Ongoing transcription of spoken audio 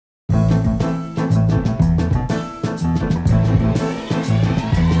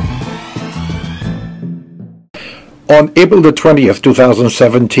On April the 20th,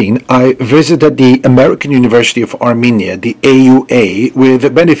 2017, I visited the American University of Armenia, the AUA,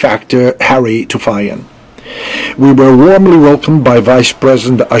 with benefactor Harry Tufayan. We were warmly welcomed by Vice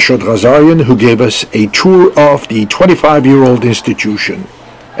President Ashot Ghazarian, who gave us a tour of the 25-year-old institution.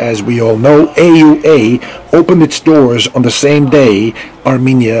 As we all know, AUA opened its doors on the same day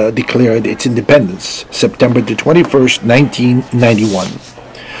Armenia declared its independence, September the 21st, 1991.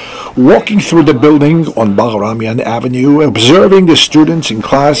 Walking through the building on Bagramian Avenue, observing the students in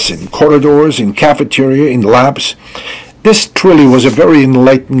class, in corridors, in cafeteria, in labs, this truly was a very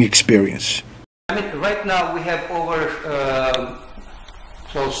enlightening experience. Right now we have over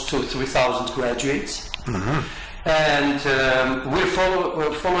close to 3,000 graduates. And we're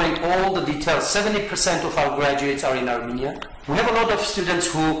following all the details. 70% of our graduates are in Armenia. We have a lot of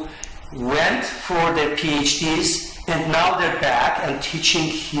students who went for their PhDs and now they're back and teaching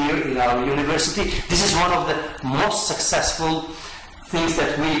here in our university. This is one of the most successful things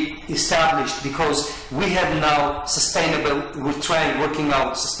that we established, because we have now working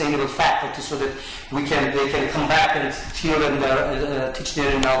out sustainable faculty so that they can come back and teach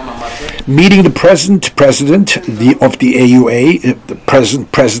there in alma mater. Meeting the present president of the AUA, the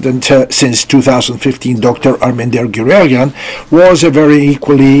present president since 2015, Dr. Kiureghian, was a very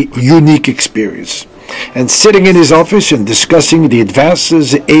equally unique experience. And sitting in his office and discussing the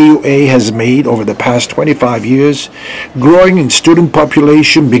advances AUA has made over the past 25 years, growing in student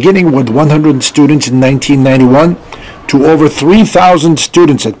population beginning with 100 students in 1991 to over 3,000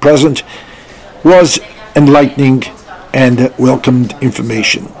 students at present, was enlightening and welcomed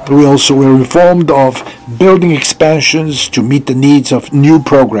information. We also were informed of building expansions to meet the needs of new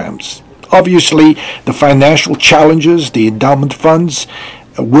programs. Obviously, the financial challenges, the endowment funds,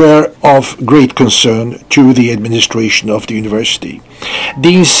 were of great concern to the administration of the university.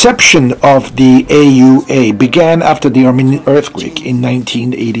 The inception of the AUA began after the Armenian earthquake in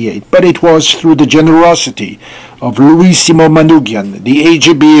 1988, but it was through the generosity of Luisimo Manoukian, the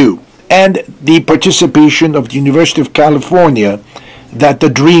AGBU, and the participation of the University of California that the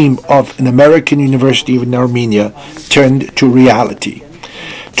dream of an American university in Armenia turned to reality.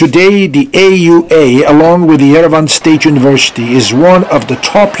 Today, the AUA, along with the Yerevan State University, is one of the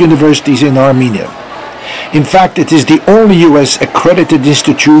top universities in Armenia. In fact, it is the only U.S. accredited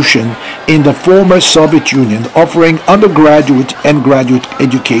institution in the former Soviet Union offering undergraduate and graduate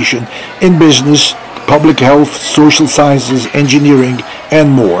education in business, public health, social sciences, engineering, and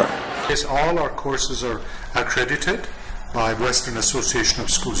more. Yes, all our courses are accredited by Western Association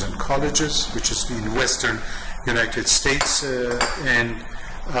of Schools and Colleges, which is in Western United States, and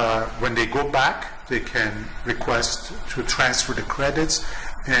when they go back, they can request to transfer the credits,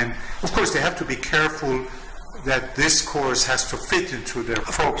 and of course they have to be careful that this course has to fit into their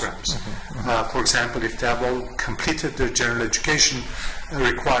programs. For example, if they have all completed their general education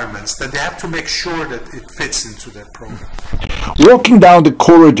requirements, then they have to make sure that it fits into their program. Walking down the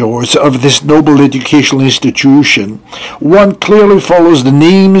corridors of this noble educational institution, one clearly follows the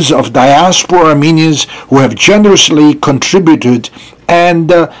names of diaspora Armenians who have generously contributed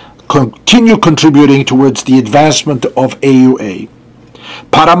and continue contributing towards the advancement of AUA.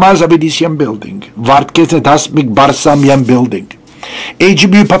 Paramaz Avedisian Building, Vartkes Dasmik Barsamian Building,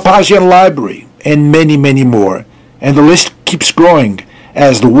 AGBU Papazian Library, and many, many more. And the list keeps growing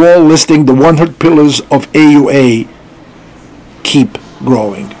as the wall listing the 100 pillars of AUA keep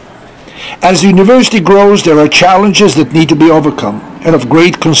growing. As the university grows, there are challenges that need to be overcome, and of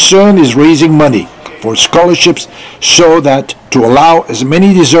great concern is raising money for scholarships so that to allow as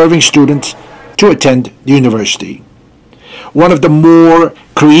many deserving students to attend the university. One of the more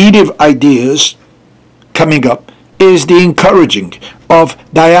creative ideas coming up is the encouraging of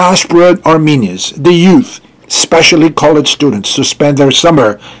diaspora Armenians, the youth, especially college students, to spend their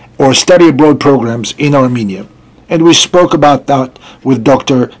summer or study abroad programs in Armenia. And we spoke about that with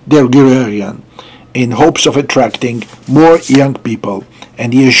Dr. Kiureghian in hopes of attracting more young people.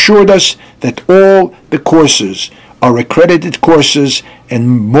 And he assured us that all the courses are accredited courses, and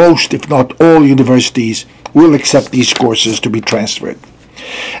most, if not all, universities will accept these courses to be transferred.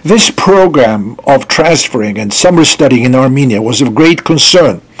 This program of transferring and summer studying in Armenia was of great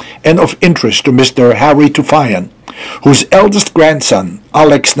concern and of interest to Mr. Harry Tufayan, whose eldest grandson,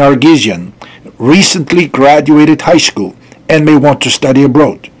 Alex Nargizian, recently graduated high school and may want to study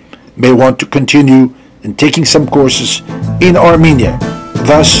abroad, may want to continue in taking some courses in Armenia,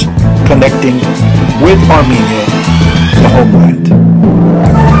 thus connecting with Armenia, the homeland.